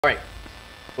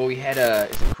But we had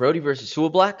is it Korodi versus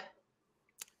Suablack?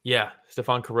 Yeah,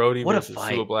 Stefan Korodi What a versus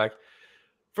fight. Suablack.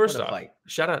 First What a off, fight.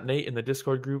 shout out Nate in the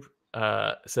Discord group.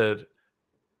 Said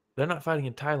they're not fighting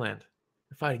in Thailand.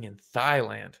 They're fighting in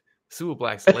Thailand.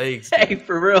 Suablack's legs, dude. Hey,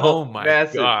 for real. Oh my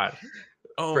Massive. god.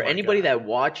 Oh For my anybody god. that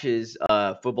watches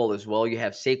football as well, you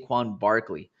have Saquon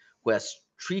Barkley, who has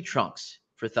tree trunks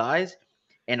for thighs.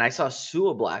 And I saw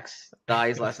Suablack's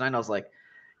thighs last night. And I was like,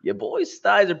 your boy's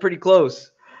thighs are pretty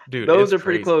close. Dude, Those it's are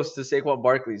pretty crazy. close to Saquon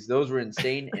Barkley's. Those were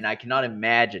insane. And I cannot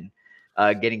imagine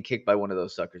getting kicked by one of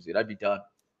those suckers, dude. I'd be done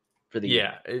for the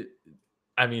year. Yeah.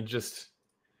 I mean, just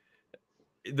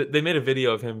they made a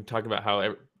video of him talking about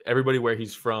how everybody where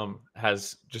he's from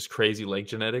has just crazy leg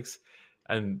genetics.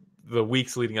 And the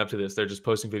weeks leading up to this, they're just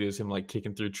posting videos of him like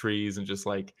kicking through trees and just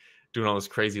like doing all this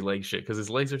crazy leg shit because his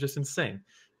legs are just insane.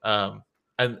 And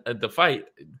the fight,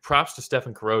 props to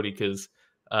Stefan Korodi because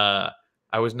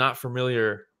I was not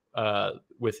familiar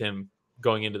with him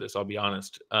going into this, I'll be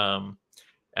honest. And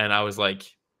I was like,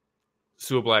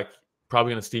 Suablack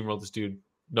probably going to steamroll this dude.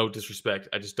 No disrespect.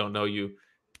 I just don't know you,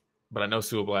 but I know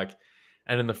Suablack.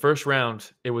 And in the first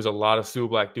round, it was a lot of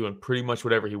Suablack doing pretty much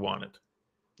whatever he wanted.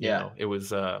 You know, it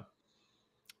was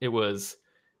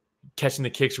catching the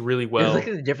kicks really well. Look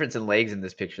at the difference in legs in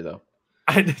this picture, though.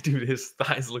 Dude, his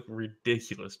thighs look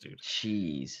ridiculous, dude.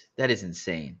 Jeez, that is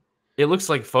insane. It looks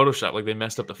like Photoshop, like they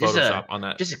messed up the Photoshop on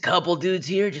that. Just a couple dudes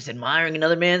here just admiring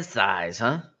another man's thighs,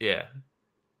 huh? Yeah.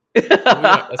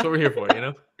 That's what we're here for, you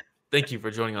know? Thank you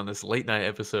for joining on this late night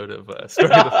episode of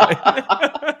Story of the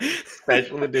Fight.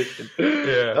 Special edition.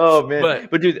 Yeah. Oh, man.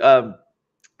 But dude,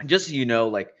 just so you know,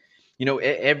 like,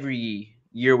 every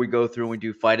year we go through and we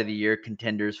do Fight of the Year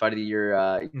contenders, Fight of the Year,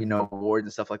 awards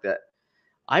and stuff like that.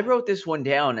 I wrote this one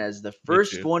down as the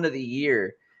first one of the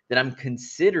year that I'm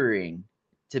considering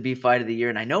to be Fight of the Year.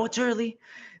 And I know it's early.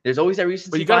 There's always that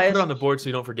recency bias. But you got to put it on the board so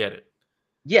you don't forget it.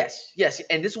 Yes.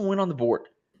 And this one went on the board.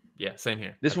 Yeah, same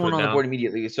here. This one on the board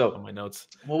immediately. So on my notes.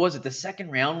 What was it? The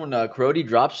second round when Korodi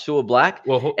drops Suablack?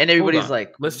 Well, and everybody's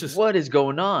like, what is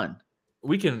going on?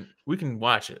 We can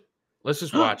watch it. Let's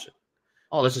just watch it.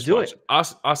 Oh, let's just do it.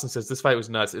 Austin says this fight was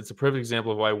nuts. It's a perfect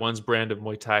example of why one's brand of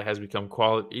Muay Thai has become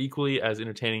equally as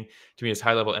entertaining to me as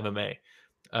high-level MMA.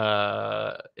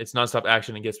 It's nonstop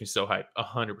action and gets me so hyped.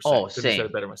 100%. Oh, couldn't have said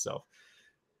it better myself.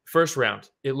 First round,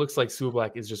 it looks like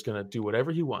Suablack is just going to do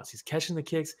whatever he wants. He's catching the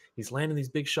kicks. He's landing these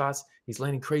big shots. He's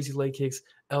landing crazy leg kicks,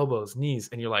 elbows, knees.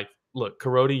 And you're like, look,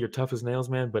 Korodi, you're tough as nails,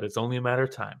 man, but it's only a matter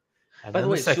of time. And by the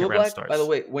way, Suablack, by the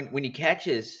way, when he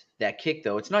catches that kick,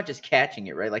 though, it's not just catching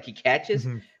it, right? Like he catches,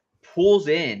 pulls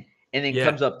in, and then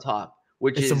comes up top,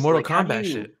 which is some Mortal like, Kombat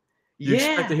shit. You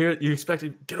expect to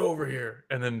get over here,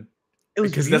 and then it was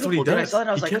because that's what he does. I saw it,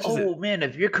 I was like, oh man,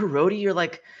 if you're Korodi, you're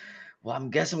like, well, I'm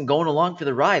going along for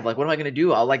the ride. Like, what am I gonna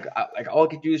do? All I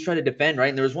could do is try to defend, right?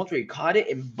 And there was once where he caught it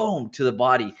and boom to the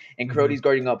body, and Korodi's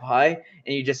guarding up high,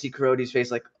 and you just see Korodi's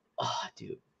face like, oh,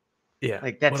 dude. Yeah,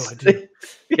 like that's what do I do?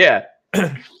 Yeah,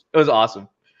 it was awesome.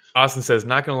 Austin says,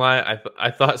 not gonna lie, I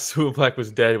thought Suablack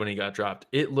was dead when he got dropped.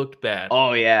 It looked bad.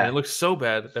 Oh yeah, and it looked so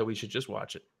bad that we should just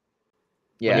watch it.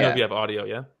 Yeah, Let me know if you have audio.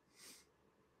 Yeah,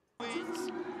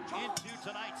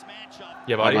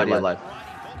 you have audio live.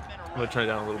 I'm gonna turn it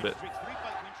down a little bit.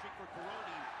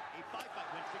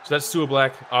 So that's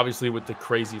Suablack, obviously with the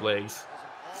crazy legs.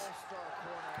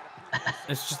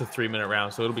 It's just a 3-minute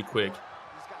round, so it'll be quick.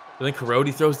 But then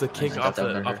Korodi throws the kick off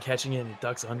catching it and he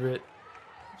ducks under it.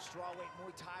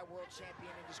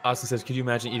 Austin says, could you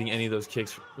imagine eating any of those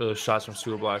kicks, those shots from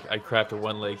Suablack? I'd craft a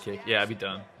one-leg kick. Yeah, I'd be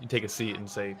done. You take a seat and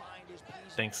say,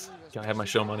 thanks. Can I have my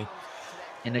show money?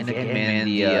 And again, man,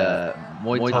 the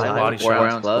Muay Thai body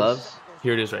 4-ounce gloves.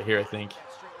 Here it is right here, I think.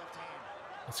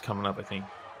 It's coming up, I think.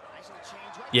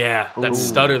 Yeah, that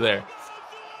stutter there.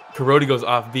 Korodi goes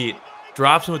off beat,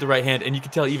 drops him with the right hand, and you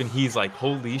can tell even he's like,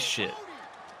 holy shit.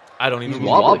 I don't even. He's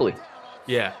wobbly.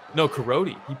 Yeah. No,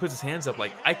 Korodi, he puts his hands up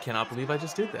like, I cannot believe I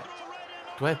just did that.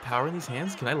 Do I have power in these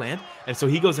hands? Can I land? And so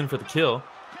he goes in for the kill.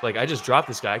 Like, I just dropped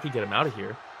this guy. I could get him out of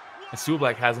here. And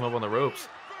Suablack has him up on the ropes.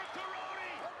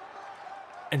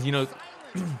 And, you know,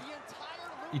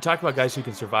 you talk about guys who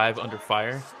can survive under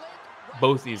fire.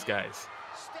 Both these guys.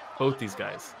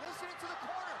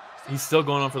 He's still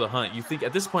going on for the hunt. You think,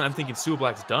 at this point, I'm thinking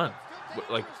Suablack's done.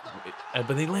 Like,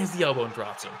 but he lands the elbow and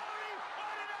drops him.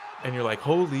 And you're like,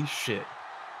 holy shit.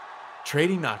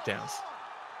 Trading knockdowns.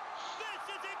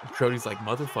 And Korodi's like,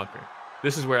 motherfucker.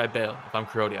 This is where I bail. If I'm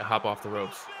Korodi, I hop off the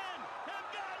ropes.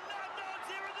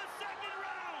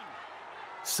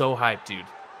 So hyped, dude.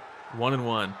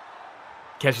 1-1.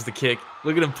 Catches the kick.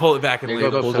 Look at him pull it back and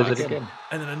land up shots. And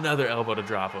then another elbow to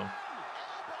drop him.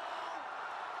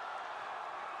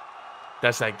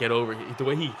 That's that get over. The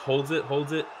way he holds it,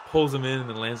 pulls him in, and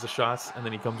then lands the shots, and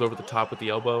then he comes over the top with the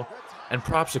elbow. And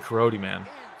props to Korodi, man.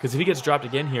 Because if he gets dropped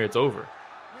again here, it's over.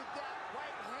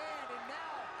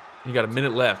 You got a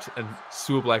minute left, and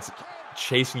Suablack's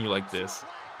chasing you like this.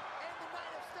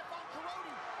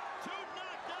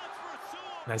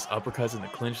 Nice uppercuts in the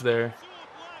clinch there.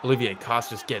 Olivier Coste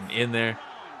just getting in there.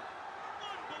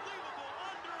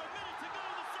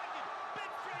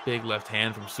 Big left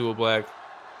hand from Suablack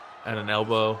and an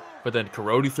elbow. But then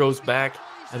Korodi throws back,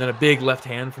 and then a big left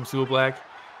hand from Suablack,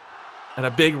 and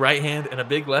a big right hand, and a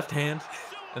big left hand,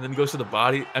 and then goes to the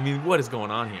body. I mean, what is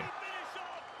going on here?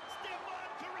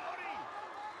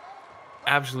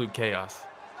 Absolute chaos.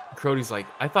 Korodi's like,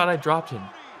 I thought I dropped him.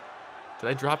 Did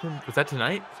I drop him? Was that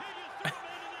tonight?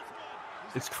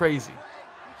 It's crazy.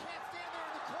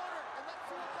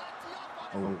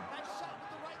 Oh.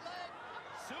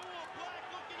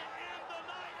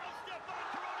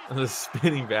 The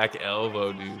spinning back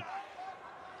elbow, dude.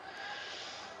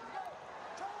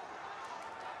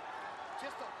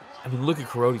 I mean, look at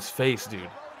Korodi's face, dude. And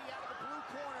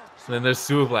then there's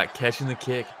Suablack catching the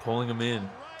kick, pulling him in.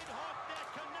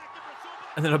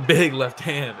 And then a big left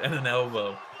hand and an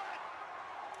elbow.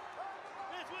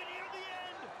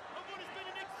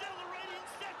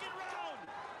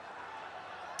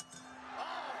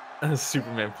 And a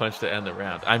Superman punch to end the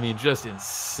round. I mean, just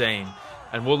insane.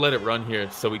 And we'll let it run here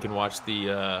so we can watch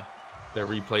the their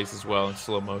replays as well in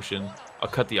slow motion. I'll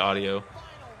cut the audio.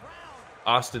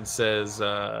 Austin says,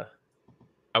 I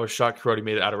was shocked Korodi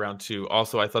made it out of round 2.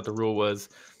 Also, I thought the rule was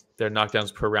their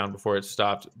knockdowns per round before it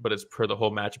stopped, but it's per the whole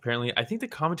match apparently. I think the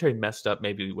commentary messed up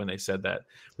maybe when they said that.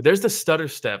 But there's the stutter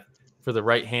step for the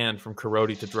right hand from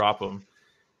Korodi to drop him.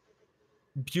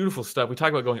 Beautiful stuff. We talk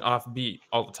about going off beat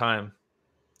all the time.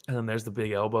 And then there's the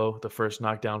big elbow, the first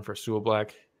knockdown for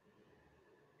Suablack.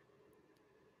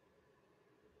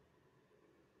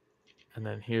 And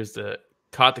then here's the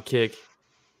caught the kick.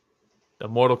 The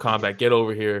Mortal Kombat, get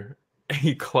over here.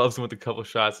 He clubs him with a couple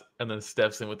shots and then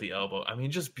steps in with the elbow. I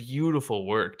mean, just beautiful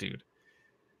work, dude.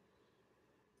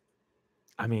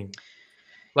 I mean,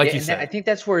 like you said. I think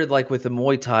that's where, like with the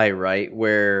Muay Thai, right,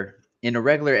 where in a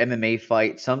regular MMA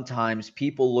fight, sometimes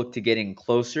people look to get in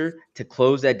closer to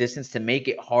close that distance to make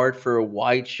it hard for a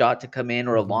wide shot to come in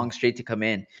or a long straight to come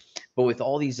in. But with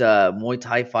all these Muay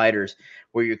Thai fighters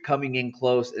where you're coming in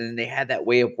close and they had that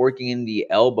way of working in the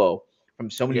elbow from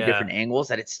so many different angles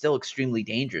that it's still extremely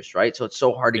dangerous, right? So it's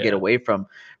so hard to get away from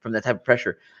that type of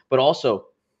pressure. But also,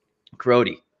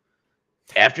 Korodi,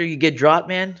 after you get dropped,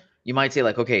 man, you might say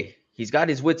like, okay, he's got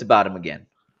his wits about him again.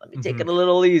 Let me take it a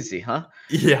little easy, huh?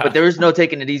 Yeah. But there is no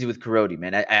taking it easy with Korodi,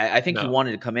 man. I think he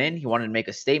wanted to come in. He wanted to make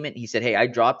a statement. He said, hey, I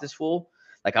dropped this fool.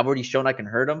 Like, I've already shown I can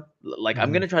hurt him. Like,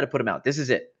 I'm going to try to put him out. This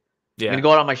is it. I'm going to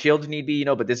go out on my shield if need be,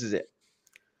 but this is it.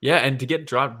 Yeah, and to get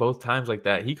dropped both times like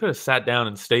that, he could have sat down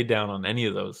and stayed down on any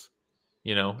of those,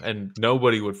 and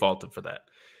nobody would fault him for that.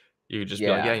 You would just be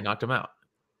like, yeah, he knocked him out.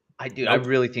 I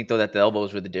really think, though, that the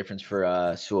elbows were the difference for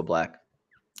Suablack.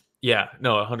 Yeah,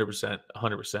 no, 100%,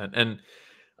 100%. And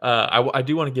I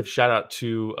do want to give shout out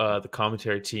to the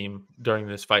commentary team during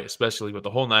this fight, especially with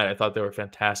the whole night. I thought they were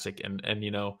fantastic. And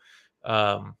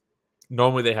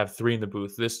normally they have 3 in the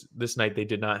booth. This night they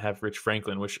did not have Rich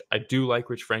Franklin, which I do like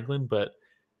Rich Franklin, but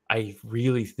I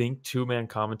really think 2-man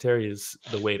commentary is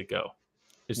the way to go.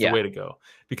 It's the way to go.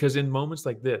 Because in moments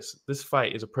like this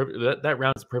fight is that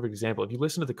round is a perfect example. If you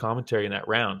listen to the commentary in that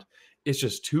round, it's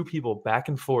just 2 people back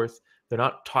and forth. They're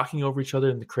not talking over each other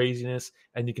in the craziness,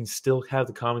 and you can still have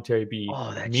the commentary be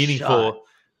meaningful. Shot.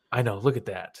 I know. Look at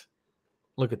that.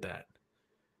 Look at that.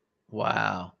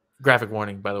 Wow. Graphic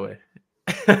warning, by the way.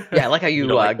 Yeah, I like how you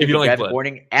give the graphic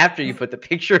warning after you put the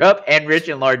picture up and Rich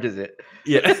enlarges it.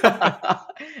 Yeah.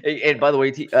 And by the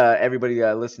way, everybody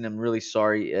listening, I'm really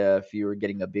sorry if you were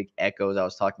getting a big echo as I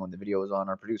was talking when the video was on.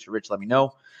 Our producer, Rich, let me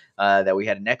know that we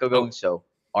had an echo going, so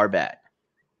our bad.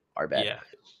 Our bad. Yeah.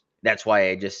 That's why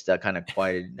I just kind of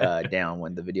quieted down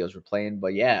when the videos were playing.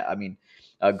 But yeah, I mean,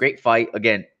 a great fight.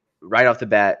 Again, right off the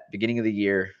bat, beginning of the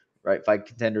year, right? Fight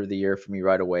contender of the year for me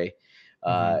right away.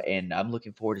 And I'm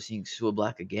looking forward to seeing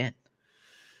Suablack again.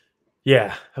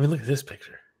 Yeah. I mean, look at this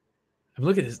picture. I mean,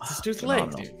 look at this dude's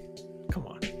leg, dude. Come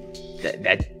on.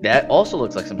 That also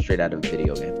looks like some straight out of a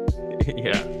video game.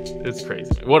 Yeah, it's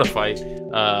crazy. What a fight.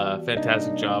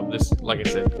 Fantastic job. This, like I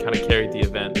said, kind of carried the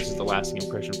event. This is the lasting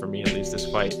impression for me, at least, this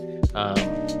fight.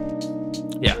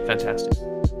 Yeah, fantastic.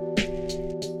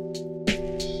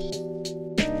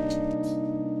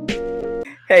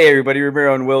 Hey everybody,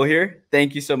 Ramiro and Will here.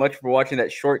 Thank you so much for watching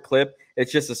that short clip.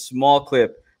 It's just a small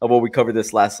clip of what we covered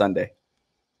this last Sunday.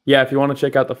 Yeah, if you want to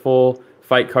check out the full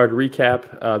fight card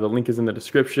recap. The link is in the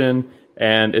description,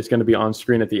 and it's going to be on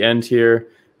screen at the end here.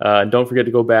 Don't forget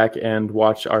to go back and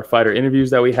watch our fighter interviews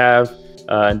that we have.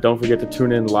 And don't forget to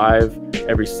tune in live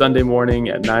every Sunday morning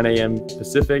at 9 a.m.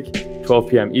 Pacific, 12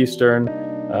 p.m. Eastern,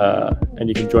 and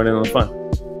you can join in on the fun.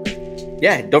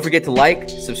 Yeah, don't forget to like,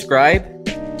 subscribe,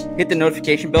 hit the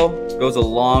notification bell. Goes a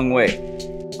long way.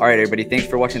 All right, everybody. Thanks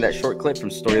for watching that short clip from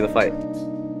Story of the Fight.